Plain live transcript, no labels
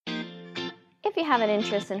If you have an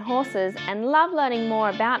interest in horses and love learning more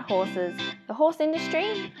about horses, the horse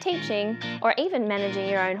industry, teaching, or even managing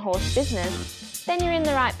your own horse business, then you're in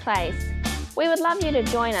the right place. We would love you to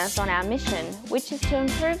join us on our mission, which is to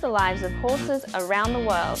improve the lives of horses around the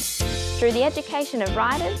world through the education of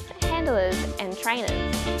riders, handlers, and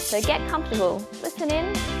trainers. So get comfortable, listen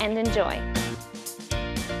in, and enjoy.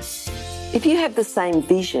 If you have the same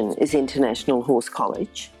vision as International Horse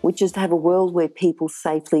College, which is to have a world where people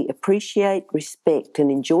safely appreciate, respect and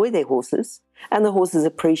enjoy their horses, and the horses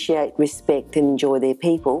appreciate, respect and enjoy their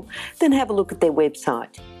people, then have a look at their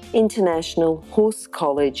website,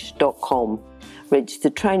 internationalhorsecollege.com.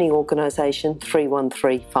 Registered Training Organisation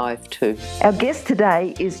 31352. Our guest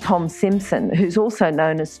today is Tom Simpson, who's also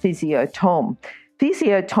known as Physio Tom.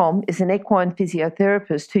 Physio Tom is an equine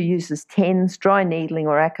physiotherapist who uses TENS, dry needling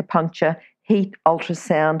or acupuncture, heat,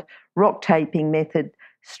 ultrasound, rock taping method,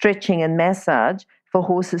 stretching and massage for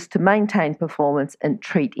horses to maintain performance and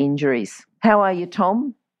treat injuries. How are you,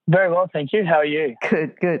 Tom? Very well, thank you. How are you?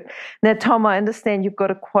 Good, good. Now, Tom, I understand you've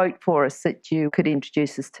got a quote for us that you could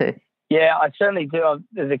introduce us to. Yeah, I certainly do.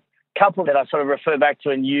 There's a couple that I sort of refer back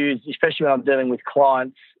to and use, especially when I'm dealing with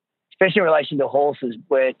clients, especially in relation to horses,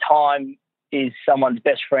 where time is someone's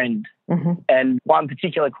best friend. Mm-hmm. And one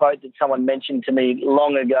particular quote that someone mentioned to me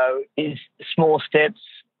long ago is small steps,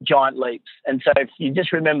 giant leaps. And so if you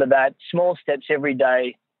just remember that, small steps every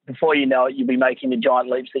day, before you know it, you'll be making the giant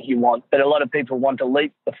leaps that you want. But a lot of people want to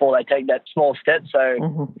leap before they take that small step.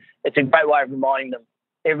 So It's a great way of reminding them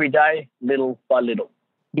every day, little by little.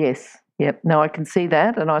 Yes. Yep. No, I can see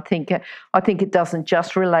that. And I think it doesn't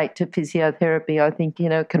just relate to physiotherapy. I think,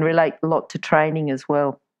 it can relate a lot to training as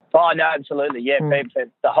well. Oh, no, absolutely. Yeah,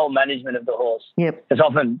 the whole management of the horse. Yep. Because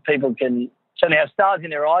often people can certainly have stars in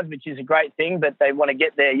their eyes, which is a great thing, but they want to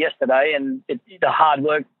get there yesterday, and the hard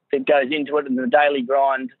work that goes into it and the daily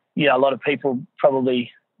grind, a lot of people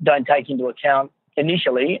probably don't take into account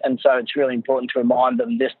initially, and so it's really important to remind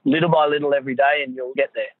them just little by little every day and you'll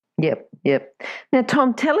get there. Yep. Now,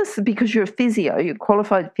 Tom, tell us, because you're a physio, you're a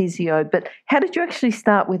qualified physio, but how did you actually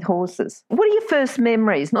start with horses? What are your first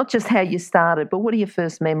memories? Not just how you started, but what are your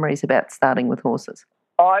first memories about starting with horses?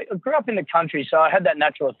 I grew up in the country, so I had that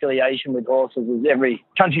natural affiliation with horses, as every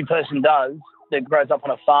country person does that grows up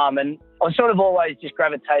on a farm. And I was sort of always just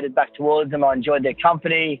gravitated back towards them. I enjoyed their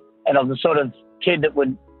company, and I was the sort of kid that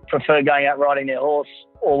would prefer going out riding their horse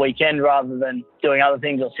all weekend rather than doing other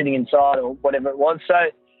things or sitting inside or whatever it was.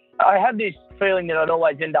 So I had this feeling that I'd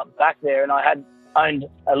always end up back there, and I had owned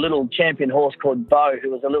a little champion horse called Bo,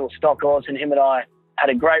 who was a little stock horse, and him and I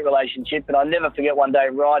had a great relationship. And I'll never forget one day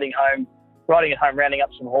riding at home, rounding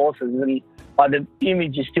up some horses, and the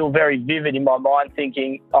image is still very vivid in my mind,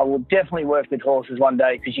 thinking I will definitely work with horses one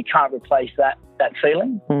day, because you can't replace that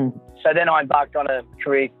feeling. So then I embarked on a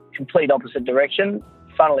career complete opposite direction.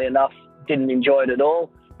 Funnily enough, didn't enjoy it at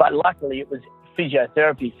all, but luckily it was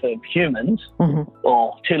physiotherapy for humans,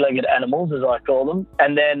 or two-legged animals as I call them.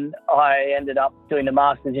 And then I ended up doing the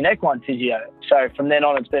Masters in Equine Physio. So from then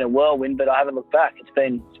on, it's been a whirlwind, but I haven't looked back. It's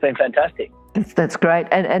been fantastic. That's great,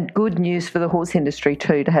 and good news for the horse industry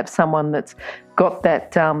too, to have someone that's got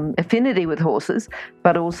that affinity with horses,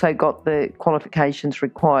 but also got the qualifications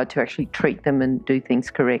required to actually treat them and do things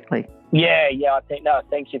correctly. Yeah,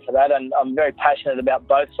 thank you for that. And I'm very passionate about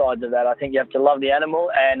both sides of that. I think you have to love the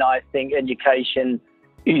animal, and I think education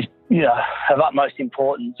is, of utmost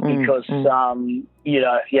importance, because,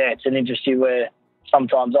 it's an industry where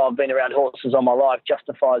sometimes I've been around horses all my life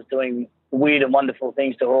justifies doing weird and wonderful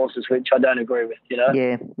things to horses, which I don't agree with,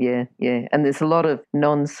 Yeah. And there's a lot of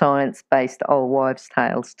non-science-based old wives'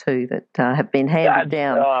 tales too that have been handed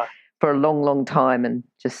down for a long, long time, and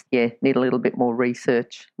just, need a little bit more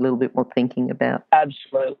research, a little bit more thinking about.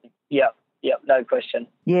 Absolutely. Yep, no question.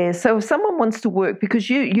 Yeah, so if someone wants to work, because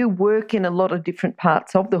you work in a lot of different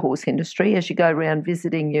parts of the horse industry as you go around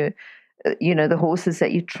visiting the horses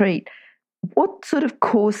that you treat, what sort of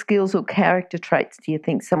core skills or character traits do you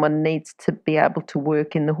think someone needs to be able to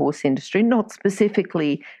work in the horse industry, not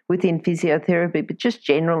specifically within physiotherapy, but just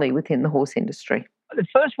generally within the horse industry? The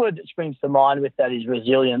first word that springs to mind with that is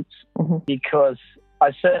resilience, because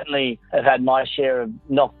I certainly have had my share of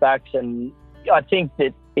knockbacks, and I think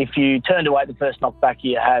that if you turned away the first knockback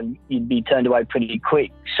you had, you'd be turned away pretty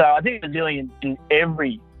quick. So I think resilience in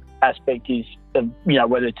every aspect is,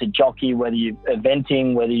 whether it's a jockey, whether you're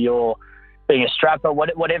eventing, whether you're being a strapper,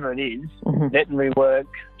 whatever it is, veterinary work,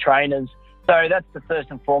 trainers. So that's the first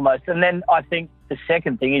and foremost. And then I think the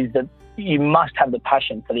second thing is that you must have the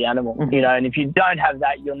passion for the animal, and if you don't have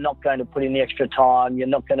that, you're not going to put in the extra time, you're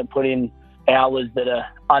not going to put in hours that are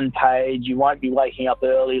unpaid. You won't be waking up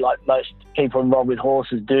early like most people involved with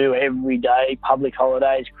horses do every day, public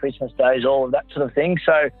holidays, Christmas days, all of that sort of thing.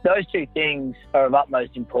 So those two things are of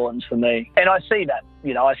utmost importance for me. And I see that,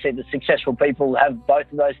 I see that successful people have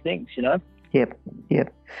both of those things, Yep.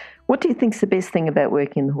 What do you think's the best thing about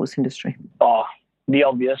working in the horse industry? Oh, the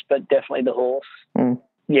obvious, but definitely the horse.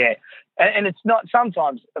 Yeah. And it's not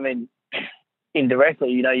sometimes, indirectly,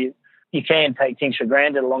 you can take things for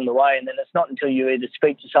granted along the way, and then it's not until you either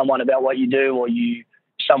speak to someone about what you do or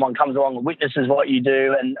someone comes along and witnesses what you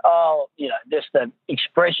do, and just the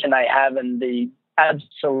expression they have and the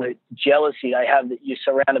absolute jealousy they have that you're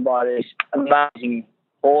surrounded by these amazing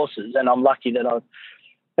horses. And I'm lucky that I've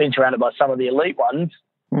been surrounded by some of the elite ones.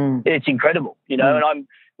 It's incredible, and I'm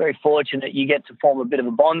very fortunate you get to form a bit of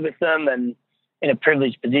a bond with them and in a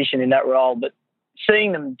privileged position in that role. But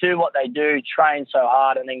seeing them do what they do, train so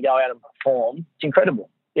hard and then go out and perform, it's incredible.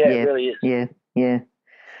 Yeah, it really is. Yeah.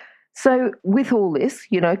 So with all this,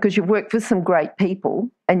 because you've worked with some great people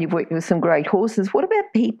and you've worked with some great horses, what about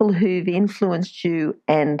people who've influenced you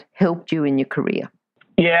and helped you in your career?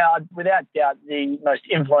 Yeah, without doubt, the most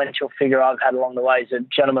influential figure I've had along the way is a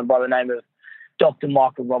gentleman by the name of Dr.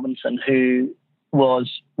 Michael Robinson, who was,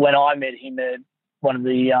 when I met him, one of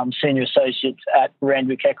the senior associates at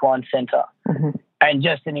Randwick Equine Centre. And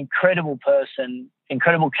just an incredible person,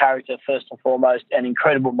 incredible character first and foremost, and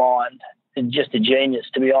incredible mind, and just a genius,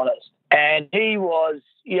 to be honest. And he was,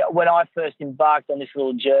 when I first embarked on this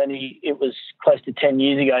little journey, it was close to 10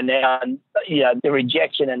 years ago now, and the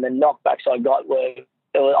rejection and the knockbacks I got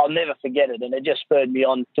I'll never forget it, and it just spurred me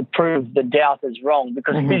on to prove the doubters wrong,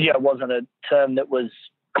 because physio wasn't a term that was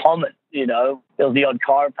common. There was the odd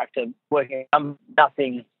chiropractor working on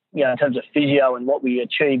nothing, in terms of physio and what we're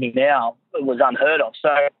achieving now, it was unheard of.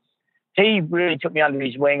 So he really took me under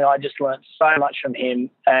his wing. I just learned so much from him,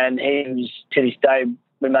 and he was, to this day,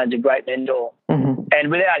 remains a great mentor. And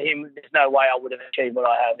without him, there's no way I would have achieved what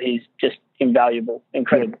I have. He's just invaluable,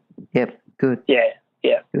 incredible. Yep. Good. Yeah.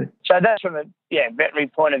 Good. So that's from a veterinary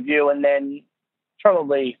point of view, and then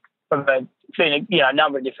probably from a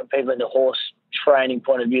number of different people in the horse training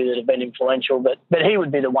point of view that have been influential, but he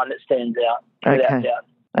would be the one that stands out without doubt.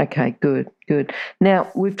 Okay, good. Now,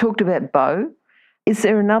 we've talked about Bo. Is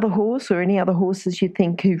there another horse or any other horses you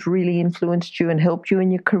think who've really influenced you and helped you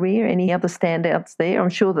in your career? Any other standouts there? I'm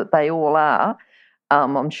sure that they all are.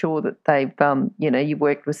 I'm sure that they've, you've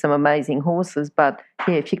worked with some amazing horses, but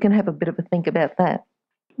if you can have a bit of a think about that.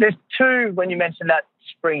 There's two, when you mentioned that,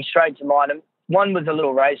 spring straight to mind. One was a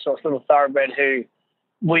little racehorse, little thoroughbred, who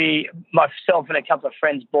myself and a couple of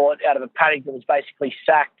friends bought out of a paddock that was basically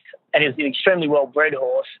sacked, and he was an extremely well-bred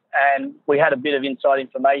horse, and we had a bit of inside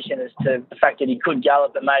information as to the fact that he could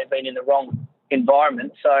gallop but may have been in the wrong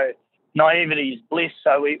environment. So naivety is bliss.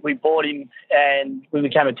 So we bought him, and we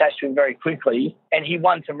became attached to him very quickly, and he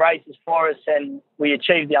won some races for us, and we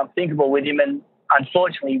achieved the unthinkable with him, and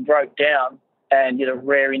unfortunately he broke down and did a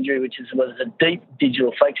rare injury, which was a deep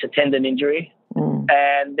digital flexor tendon injury.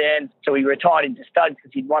 And then, so we retired into studs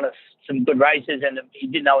because he'd won us some good races and he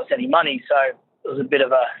didn't owe us any money. So it was a bit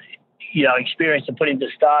of a, experience to put him to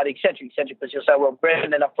stud, et cetera, because you're so well bred.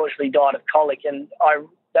 And then unfortunately died of colic. And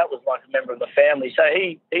that was like a member of the family. So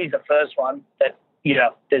he's the first one that,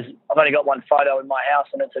 I've only got one photo in my house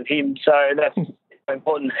and it's of him. So that's how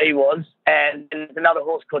important he was. And there's another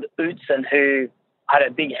horse called Utzon who had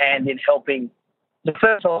a big hand in helping. The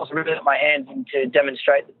first horse really put my hand in to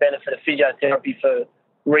demonstrate the benefit of physiotherapy for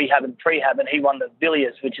rehab and prehab, and he won the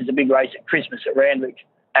Villiers, which is a big race at Christmas at Randwick.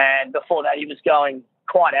 And before that, he was going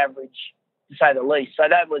quite average, to say the least. So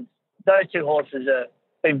those two horses have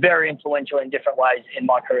been very influential in different ways in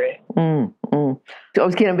my career. I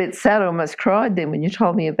was getting a bit sad. I almost cried then when you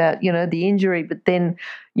told me about, the injury, but then,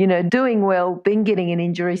 doing well, then getting an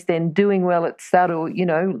injury, then doing well at saddle,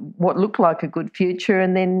 what looked like a good future,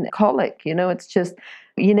 and then colic, it's just,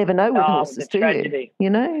 you never know with horses, do tragedy.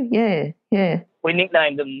 you? Yeah. We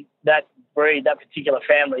nicknamed them, that breed, that particular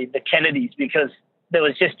family, the Kennedys, because there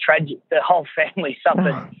was just tragic. The whole family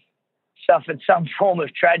suffered some form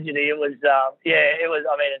of tragedy. It was,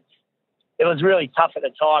 it was really tough at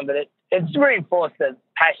the time, but it's reinforced the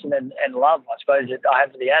passion and love, I suppose, that I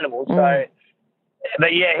have for the animals. So,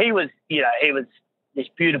 but yeah, he was this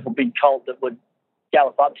beautiful big colt that would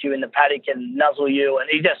gallop up to you in the paddock and nuzzle you, and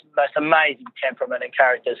he's just the most amazing temperament and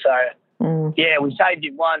character. So, yeah, we saved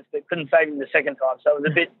him once, but couldn't save him the second time. So it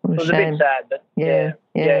was a bit sad, but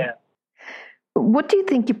yeah. What do you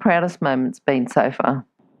think your proudest moment's been so far?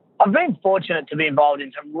 I've been fortunate to be involved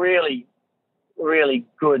in some really, really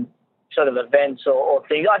good sort of events or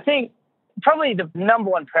things. I think probably the number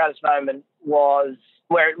one proudest moment was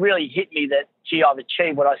where it really hit me that, gee, I've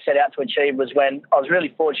achieved what I set out to achieve was when I was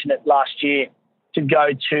really fortunate last year to go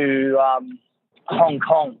to Hong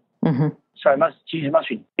Kong. Mm-hmm. So it must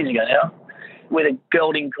be years ago now, with a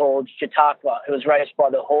gelding called Chautauqua, who was raised by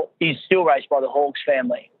he's still raised by the Hawkes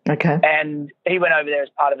family. Okay. And he went over there as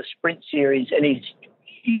part of a sprint series, and it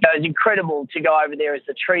was incredible to go over there as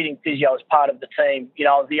the treating physio as part of the team. You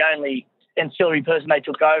know, I was the only ancillary person they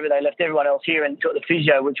took over. They left everyone else here and took the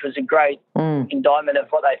physio, which was a great indictment of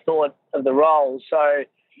what they thought of the role. So,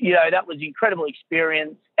 you know, that was an incredible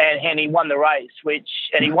experience, and he won the race,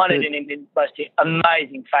 and he won it in the most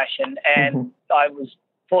amazing fashion. And I was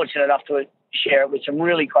fortunate enough to share it with some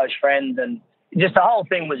really close friends, and just the whole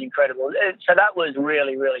thing was incredible. So that was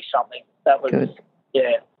really, really something. That was good.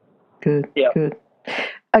 Yeah. Good. Yep. Good.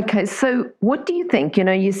 Okay, so what do you think? You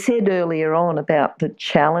know, you said earlier on about the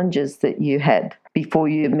challenges that you had before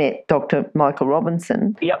you met Dr. Michael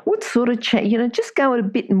Robinson. Yep. What sort of, just go a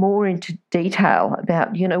bit more into detail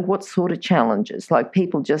about, what sort of challenges, like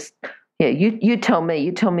people just, you tell me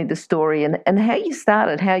the story and how you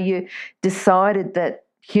started, how you decided that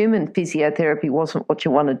human physiotherapy wasn't what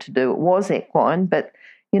you wanted to do. It was equine, but,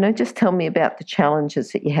 just tell me about the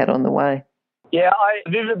challenges that you had on the way. Yeah, I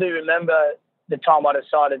vividly remember the time I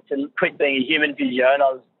decided to quit being a human physio, and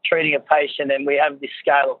I was treating a patient, and we have this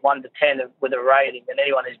scale of 1 to 10 with a rating, and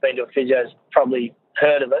anyone who's been to a physio has probably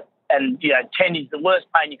heard of it. And, 10 is the worst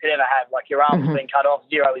pain you could ever have, like your arm's been cut off,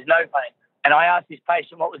 0 is no pain. And I asked this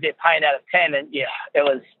patient what was their pain out of 10, and, it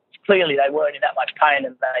was clearly they weren't in that much pain,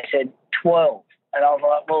 and they said 12. And I was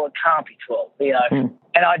like, well, it can't be 12,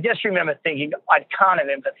 And I just remember thinking, I can't have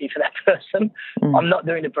empathy for that person. I'm not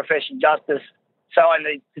doing the profession justice, so I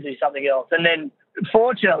need to do something else. And then,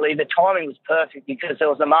 fortunately, the timing was perfect because there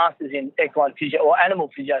was a master's in equine physio or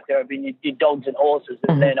animal physiotherapy, and you did dogs and horses.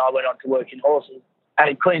 And then I went on to work in horses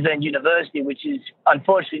at Queensland University, which is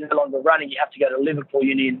unfortunately no longer running. You have to go to Liverpool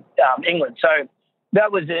Uni in England. So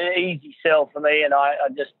that was an easy sell for me, and I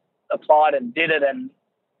just applied and did it, and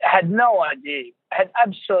had no idea. Had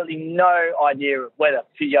absolutely no idea of whether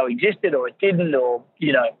physio existed or it didn't, or,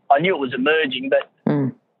 I knew it was emerging, but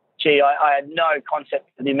I had no concept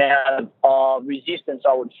of the amount of resistance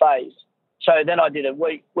I would face. So then I did the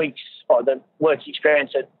work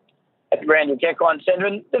experience at Randwick Equine Centre,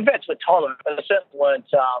 and the vets were tolerant, but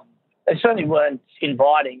they certainly weren't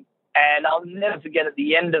inviting. And I'll never forget, at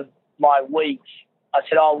the end of my week, I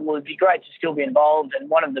said, it would be great to still be involved. And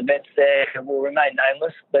one of the vets there will remain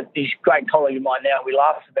nameless, but he's a great colleague of mine now. We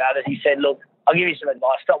laugh about it. He said, look, I'll give you some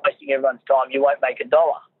advice. Stop wasting everyone's time. You won't make $1.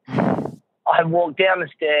 I walked down the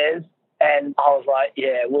stairs and I was like,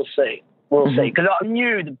 yeah, we'll see. We'll see. Because I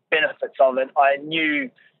knew the benefits of it. I knew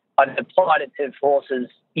I'd applied it to horses,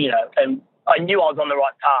 and I knew I was on the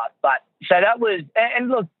right path. But so that was, and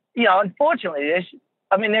look, unfortunately,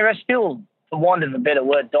 there are still, for want of a better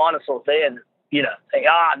word, dinosaurs there that, think,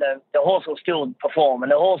 the horse will still perform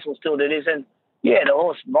and the horse will still do this. And yeah, the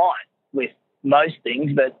horse might with most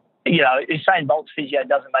things, but Usain Bolt's physio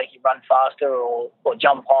doesn't make you run faster or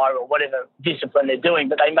jump higher or whatever discipline they're doing,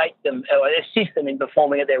 but they make them or assist them in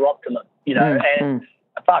performing at their optimum, and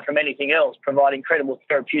apart from anything else, provide incredible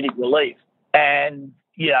therapeutic relief. And,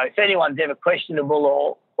 if anyone's ever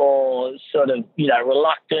questionable or sort of,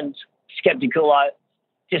 reluctant, skeptical, I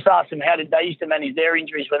just ask them how did they used to manage their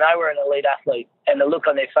injuries when they were an elite athlete, and the look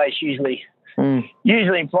on their face usually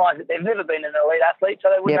implies that they've never been an elite athlete, so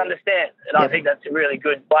they wouldn't understand. And I think that's a really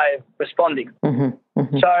good way of responding.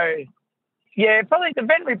 So, yeah, probably the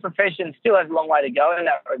veterinary profession still has a long way to go in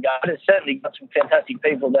that regard. It's certainly got some fantastic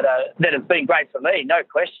people that have been great for me, no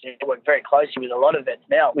question. I work very closely with a lot of vets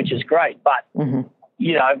now, which is great. But,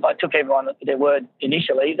 if I took everyone at their word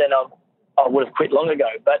initially, then I would have quit long ago.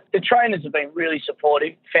 But the trainers have been really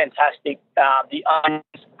supportive, fantastic. The owners,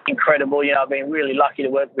 incredible. I've been really lucky to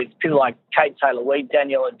work with people like Kate Taylor-Weed,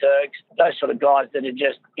 Daniela Dirks, those sort of guys that are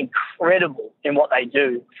just incredible in what they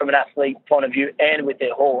do from an athlete point of view and with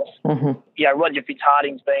their horse. Roger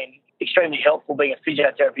Fitzharding's been extremely helpful, being a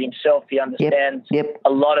physiotherapist himself. He understands a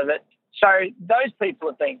lot of it. So those people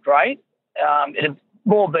have been great. It have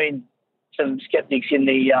more been some skeptics in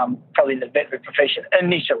the probably in the veterinary profession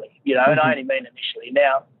initially, and I only mean initially.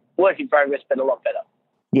 Now, work in progress, but a lot better.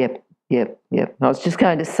 Yep. I was just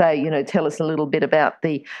going to say, tell us a little bit about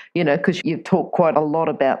the, because you've talked quite a lot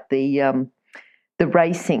about the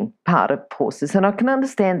racing part of horses, and I can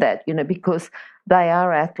understand that, because they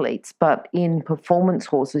are athletes, but in performance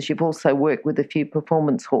horses, you've also worked with a few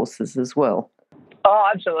performance horses as well. Oh,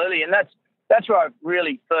 absolutely, and that's where I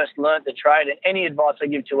really first learned the trade. And any advice I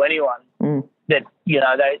give to anyone that,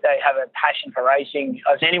 they have a passion for racing,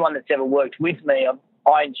 as anyone that's ever worked with me,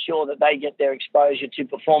 I ensure that they get their exposure to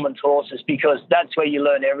performance horses, because that's where you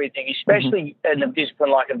learn everything, especially in a discipline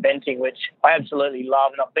like eventing, which I absolutely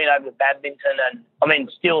love. And I've been over to badminton, and I mean,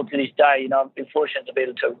 still to this day, I've been fortunate to be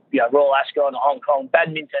able to, Royal Ascot and Hong Kong.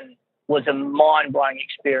 Badminton was a mind-blowing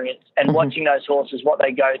experience, and watching those horses, what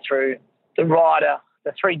they go through, the rider,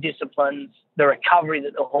 the three disciplines, the recovery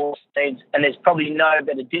that the horse needs, and there's probably no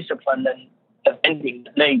better discipline than eventing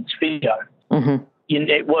that needs physio.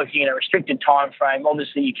 You're working in a restricted time frame.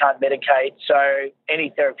 Obviously, you can't medicate, so any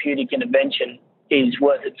therapeutic intervention is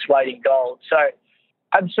worth its weight in gold. So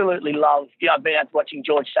absolutely love, I've been out watching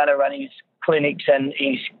George Santa run his clinics and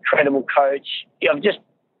his incredible coach. I've just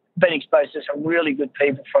been exposed to some really good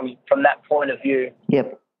people from that point of view.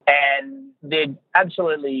 Yep. And they're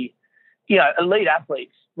absolutely, elite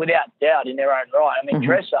athletes without doubt in their own right. I mean,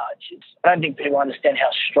 dressage, I don't think people understand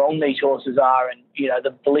how strong these horses are, and,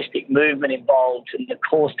 the ballistic movement involved and the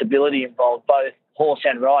core stability involved, both horse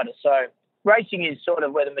and rider. So racing is sort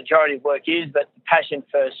of where the majority of work is, but the passion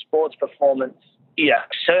for sports performance,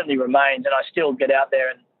 certainly remains. And I still get out there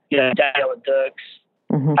and, Daniel and Dirks,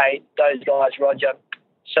 Kate, those guys, Roger.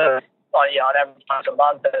 So, on average once a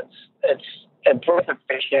month, it's a breath of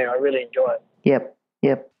fresh air. I really enjoy it. Yep.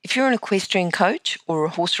 If you're an equestrian coach or a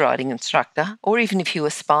horse riding instructor, or even if you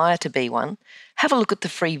aspire to be one, have a look at the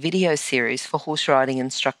free video series for horse riding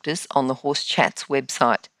instructors on the Horse Chats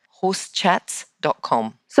website,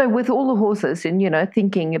 horsechats.com. So with all the horses and,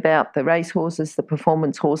 thinking about the race horses, the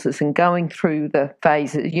performance horses, and going through the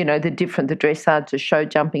phases, the dressage, the show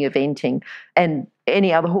jumping, eventing, and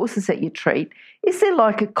any other horses that you treat, is there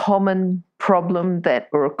like a common problem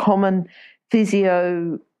or a common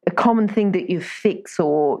physio, a common thing that you fix,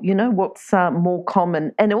 or, what's more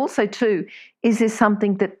common? And also, too, is there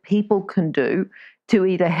something that people can do to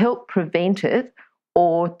either help prevent it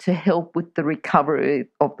or to help with the recovery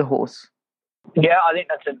of the horse? Yeah, I think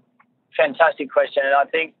that's a fantastic question. And I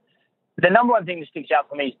think the number one thing that sticks out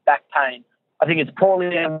for me is back pain. I think it's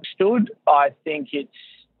poorly understood. I think it's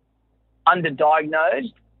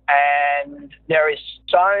underdiagnosed, and there is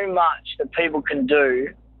so much that people can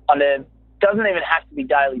do doesn't even have to be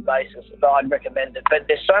daily basis, but I'd recommend it. But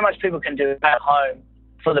there's so much people can do at home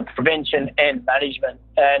for the prevention and management.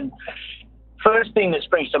 And first thing that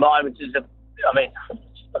springs to mind, which is I'm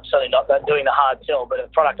certainly not doing the hard sell, but a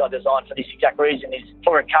product I designed for this exact reason is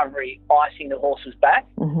for recovery, icing the horse's back.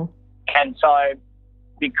 And so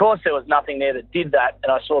because there was nothing there that did that,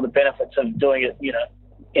 and I saw the benefits of doing it,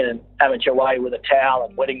 in an amateur way with a towel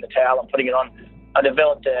and wetting the towel and putting it on, I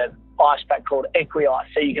developed a ice pack called Equi-Ice.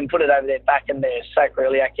 So you can put it over their back in their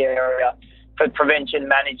sacroiliac area for prevention,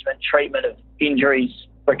 management, treatment of injuries,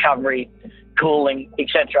 recovery, cooling,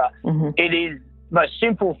 etc. It is the most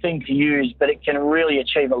simple thing to use, but it can really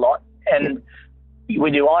achieve a lot. And we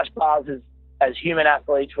do ice baths as human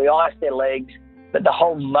athletes. We ice their legs, but the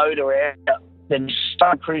whole motor area that is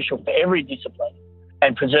so crucial for every discipline,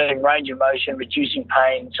 and preserving range of motion, reducing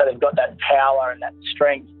pain, so they've got that power and that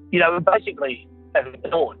strength. We basically have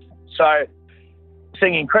ignored. So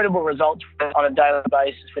seeing incredible results on a daily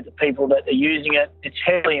basis with the people that are using it. It's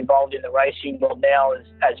heavily involved in the racing world now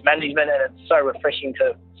as management, and it's so refreshing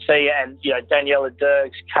to see. And, Daniela,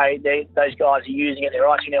 Dirks, Kate, those guys are using it. They're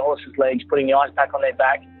icing their horses' legs, putting the ice pack on their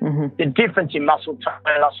back. The difference in muscle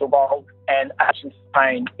tone, muscle bulk, and absence of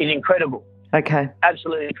pain is incredible. Okay.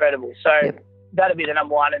 Absolutely incredible. So that'd be the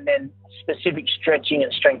number one, and then specific stretching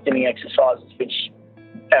and strengthening exercises, which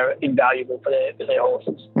are invaluable for their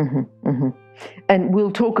horses. And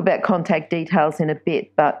we'll talk about contact details in a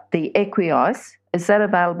bit, but the Equi-Ice, is that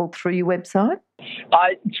available through your website?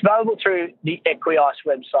 It's available through the Equi-Ice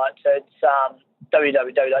website, so it's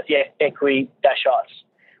www.equi-ice.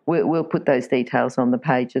 We'll put those details on the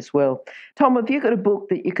page as well. Tom, have you got a book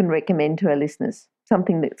that you can recommend to our listeners?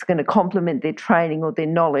 Something that's going to complement their training or their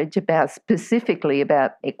knowledge specifically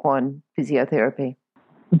about equine physiotherapy?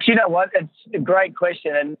 Do you know what? It's a great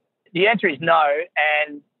question, and the answer is no.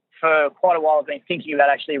 And for quite a while, I've been thinking about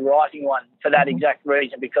actually writing one for that exact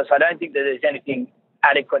reason, because I don't think that there's anything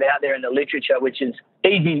adequate out there in the literature which is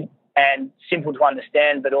easy and simple to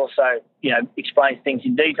understand, but also, explains things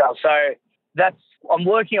in detail. So I'm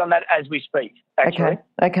working on that as we speak, actually.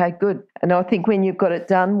 Okay, good. And I think when you've got it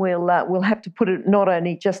done, we'll have to put it not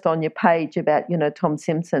only just on your page about, Tom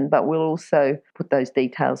Simpson, but we'll also put those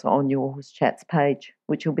details on your Horse Chats page,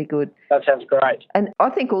 which will be good. That sounds great. And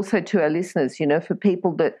I think also to our listeners, for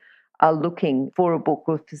people that are looking for a book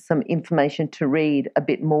or for some information to read a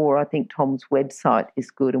bit more, I think Tom's website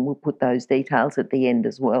is good, and we'll put those details at the end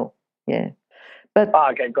as well. Yeah. But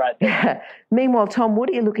okay, great. Meanwhile, Tom, what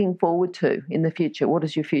are you looking forward to in the future? What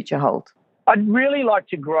does your future hold? I'd really like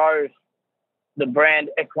to grow the brand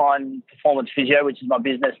Equine Performance Physio, which is my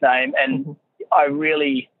business name, and I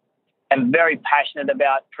really am very passionate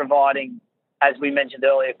about providing, as we mentioned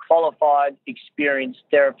earlier, qualified, experienced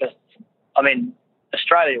therapists. I mean,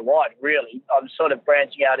 Australia-wide, really. I'm sort of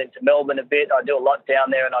branching out into Melbourne a bit. I do a lot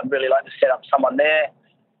down there, and I'd really like to set up someone there.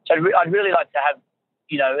 So I'd really like to have,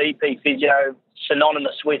 EP Physio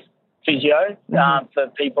synonymous with physio for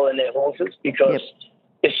people and their horses, because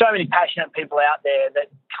there's so many passionate people out there that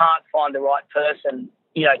can't find the right person,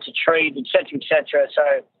 to treat, et cetera, So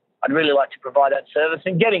I'd really like to provide that service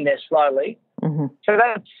and getting there slowly. So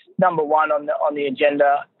that's number one on the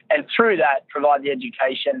agenda. And through that, provide the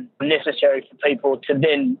education necessary for people to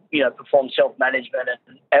then, perform self-management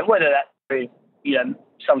and whether that's through,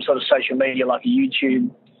 some sort of social media like a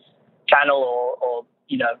YouTube channel or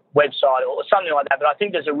website or something like that. But I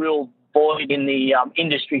think there's a real void in the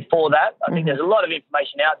industry for that. I think there's a lot of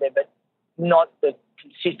information out there, but not the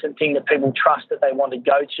consistent thing that people trust that they want to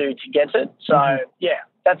go to get it. So,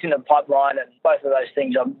 that's in the pipeline, and both of those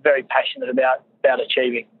things I'm very passionate about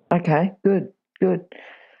achieving. Okay, good.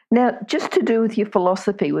 Now, just to do with your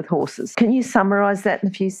philosophy with horses, can you summarise that in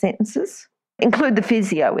a few sentences? Include the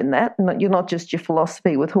physio in that. You're not just your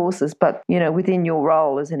philosophy with horses, but, within your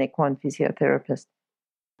role as an equine physiotherapist.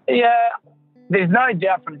 Yeah, there's no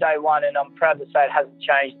doubt from day one, and I'm proud to say it hasn't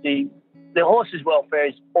changed. The horse's welfare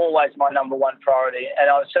is always my number one priority,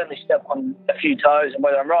 and I'll certainly step on a few toes, and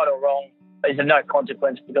whether I'm right or wrong is of no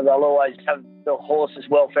consequence, because I'll always have the horse's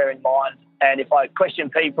welfare in mind. And if I question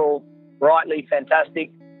people rightly, fantastic.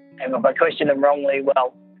 And if I question them wrongly,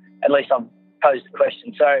 well, at least I've posed the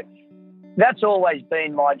question. So that's always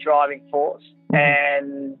been my driving force.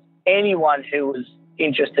 And anyone who was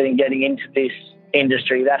interested in getting into this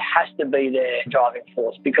industry, that has to be their driving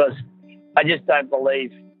force, because I just don't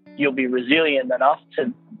believe you'll be resilient enough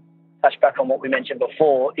to touch back on what we mentioned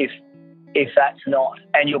before if that's not,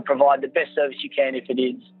 and you'll provide the best service you can if it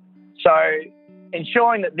is. So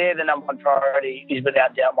ensuring that they're the number one priority is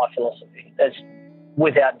without doubt my philosophy. That's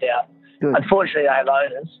without doubt. Good. Unfortunately, I have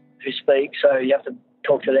owners who speak, so you have to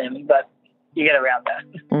talk to them, but you get around that.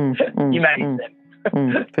 You manage them.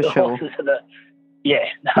 For the sure. Horses are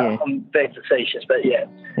I'm being facetious, but yeah.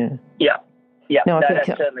 No, that's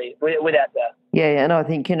certainly, without doubt. Yeah, and I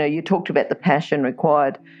think, you talked about the passion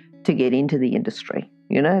required to get into the industry.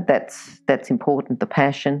 That's important, the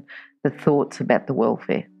passion, the thoughts about the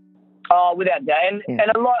welfare. Oh, without doubt. And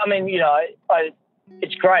a lot,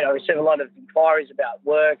 it's great. I receive a lot of inquiries about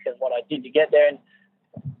work and what I did to get there. And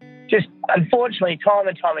just, unfortunately, time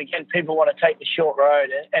and time again, people want to take the short road.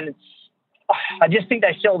 And I just think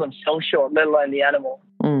they sell themselves short, let alone the animal.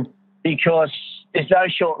 Because there's no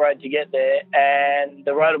short road to get there, and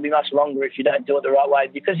the road will be much longer if you don't do it the right way,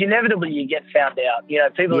 because inevitably you get found out.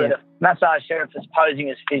 People that are massage therapists posing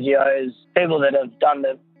as physios, people that have done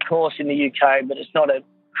the course in the UK but it's not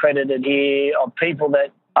accredited here, or people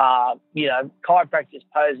that are, chiropractors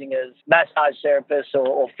posing as massage therapists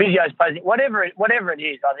or physios posing, whatever it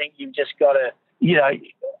is. I think you've just got to,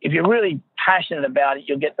 if you're really passionate about it,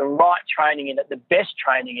 you'll get the right training in it, the best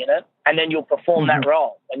training in it, and then you'll perform that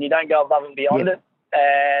role, and you don't go above and beyond it,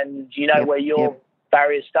 and where your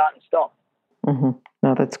barriers start and stop.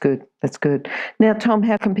 No, that's good. That's good. Now, Tom,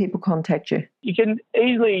 how can people contact you? You can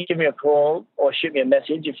easily give me a call or shoot me a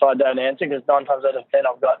message if I don't answer, because 9 times out of 10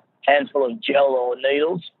 I've got a handful of gel or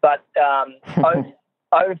needles. But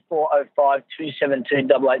 0405 272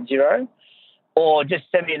 880. Or just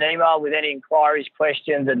send me an email with any inquiries,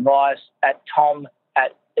 questions, advice at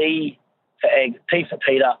tom@E for egg, P for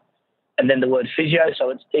Peter, and then the word physio. So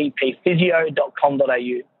it's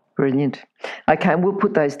epphysio.com.au. Brilliant. Okay, and we'll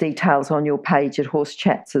put those details on your page at Horse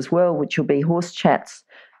Chats as well, which will be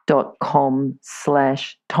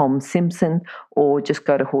horsechats.com/Tom Simpson, or just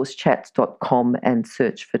go to horsechats.com and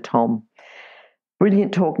search for Tom.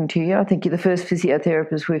 Brilliant talking to you. I think you're the first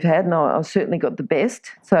physiotherapist we've had, and I've certainly got the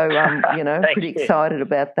best. So, pretty excited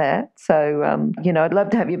about that. So, I'd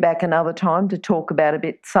love to have you back another time to talk about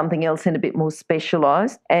something else and a bit more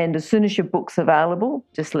specialised. And as soon as your book's available,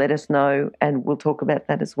 just let us know and we'll talk about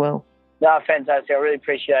that as well. No, fantastic. I really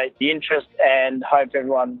appreciate the interest and hope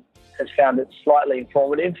everyone has found it slightly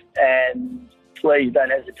informative. And please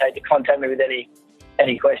don't hesitate to contact me with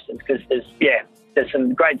any questions, because there's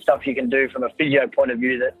some great stuff you can do from a physio point of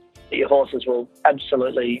view that your horses will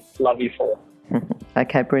absolutely love you for.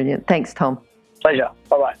 Okay, brilliant. Thanks, Tom. Pleasure.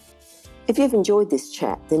 Bye-bye. If you've enjoyed this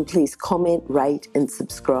chat, then please comment, rate and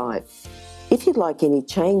subscribe. If you'd like any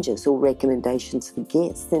changes or recommendations for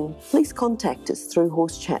guests, then please contact us through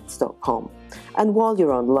horsechats.com. And while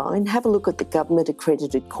you're online, have a look at the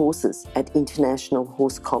government-accredited courses at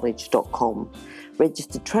internationalhorsecollege.com.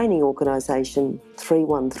 Registered Training Organisation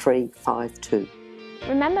 31352.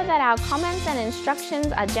 Remember that our comments and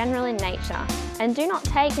instructions are general in nature and do not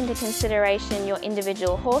take into consideration your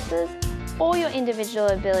individual horses or your individual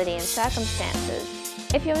ability and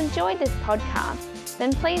circumstances. If you enjoyed this podcast,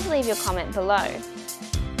 then please leave your comment below.